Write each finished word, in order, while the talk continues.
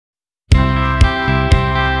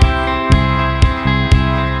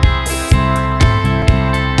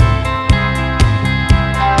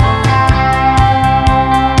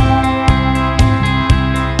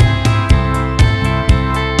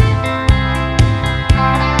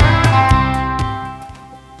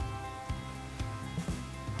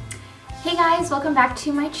welcome back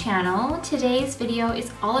to my channel. Today's video is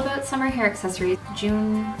all about summer hair accessories.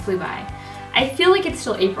 June flew by. I feel like it's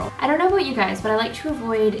still April. I don't know about you guys, but I like to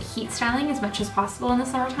avoid heat styling as much as possible in the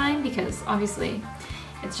summertime because obviously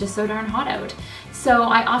it's just so darn hot out. So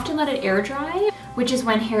I often let it air dry, which is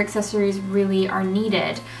when hair accessories really are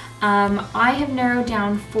needed. I have narrowed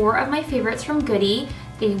down 4 of my favorites from Goody.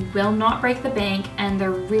 They will not break the bank and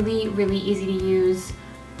they're really, really easy to use,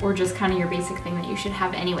 or just kind of your basic thing that you should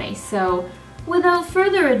have anyway. So without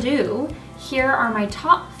further ado, here are my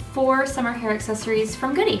top 4 summer hair accessories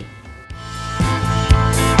from Goody.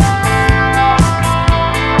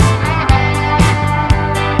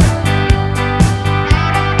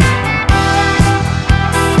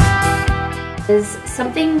 Is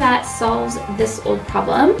something that solves this old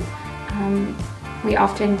problem. We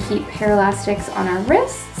often keep hair elastics on our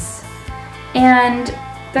wrists and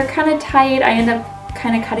they're kind of tight. I end up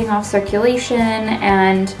kind of cutting off circulation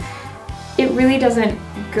and it really doesn't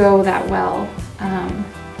go that well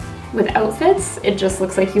with outfits. It just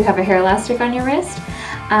looks like you have a hair elastic on your wrist.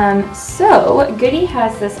 So Goody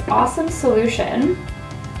has this awesome solution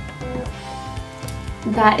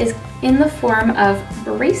that is in the form of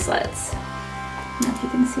bracelets. I don't know if you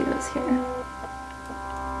can see those here.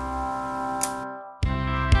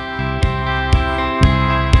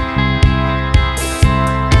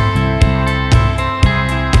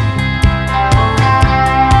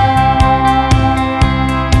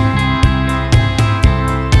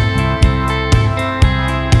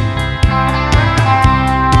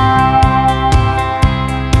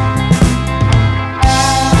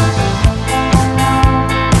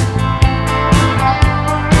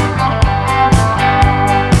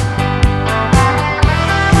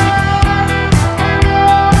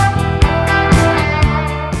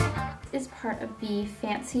 Part of the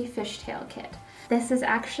fancy fishtail kit. This is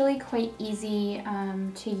actually quite easy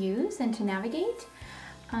to use and to navigate.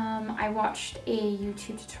 I watched a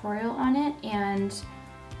YouTube tutorial on it and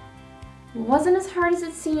it wasn't as hard as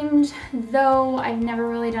it seemed, though I've never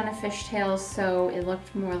really done a fishtail, so it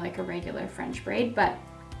looked more like a regular French braid, but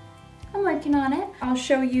I'm working on it. I'll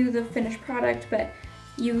show you the finished product, but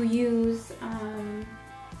you use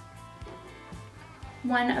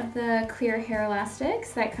one of the clear hair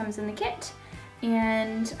elastics that comes in the kit,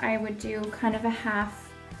 and I would do kind of a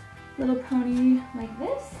half little pony like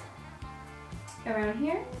this around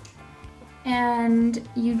here, and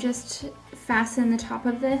you just fasten the top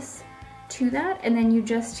of this to that, and then you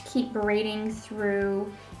just keep braiding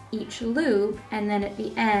through each loop, and then at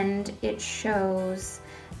the end it shows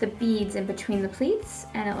the beads in between the pleats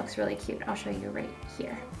and it looks really cute. I'll show you right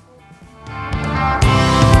here.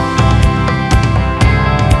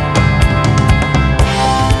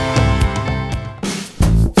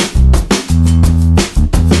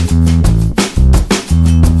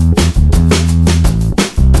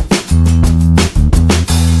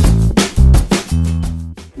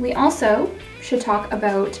 We also should talk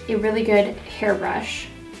about a really good hairbrush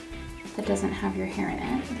that doesn't have your hair in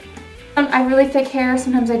it. I have really thick hair.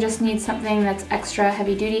 Sometimes I just need something that's extra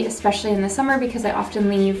heavy duty, especially in the summer because I often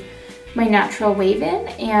leave my natural wave in,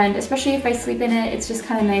 and especially if I sleep in it, it's just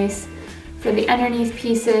kind of nice for the underneath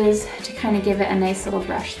pieces to kind of give it a nice little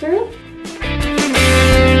brush through.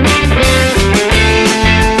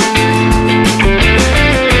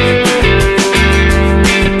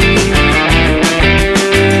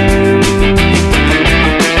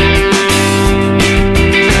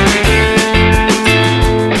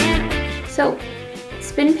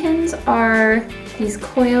 Spin pins are these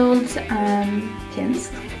coiled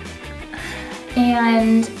pins,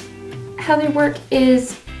 and how they work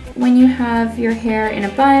is when you have your hair in a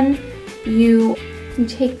bun, you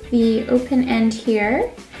take the open end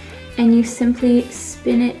here and you simply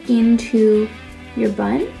spin it into your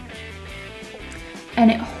bun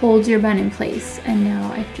and it holds your bun in place. And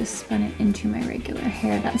now I've just spun it into my regular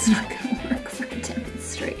hair. That's not going to work for a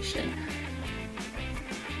demonstration.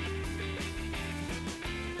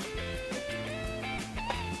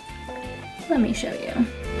 Let me show you.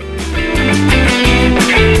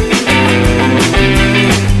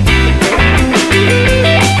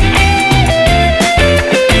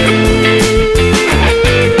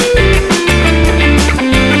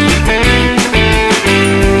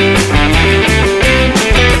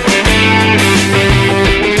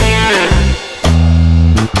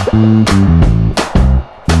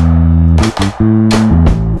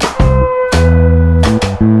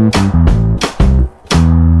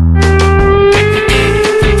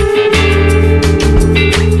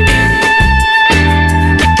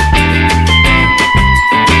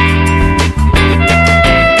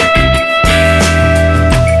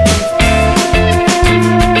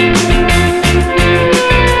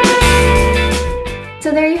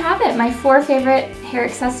 have it, my 4 favorite hair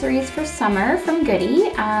accessories for summer from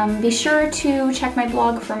Goody. Be sure to check my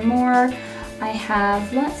blog for more. I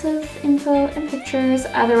have lots of info and pictures.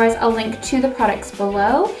 Otherwise, I'll link to the products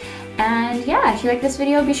below. And yeah, if you like this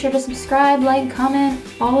video, be sure to subscribe, like, comment,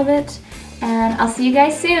 all of it. And I'll see you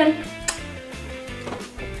guys soon.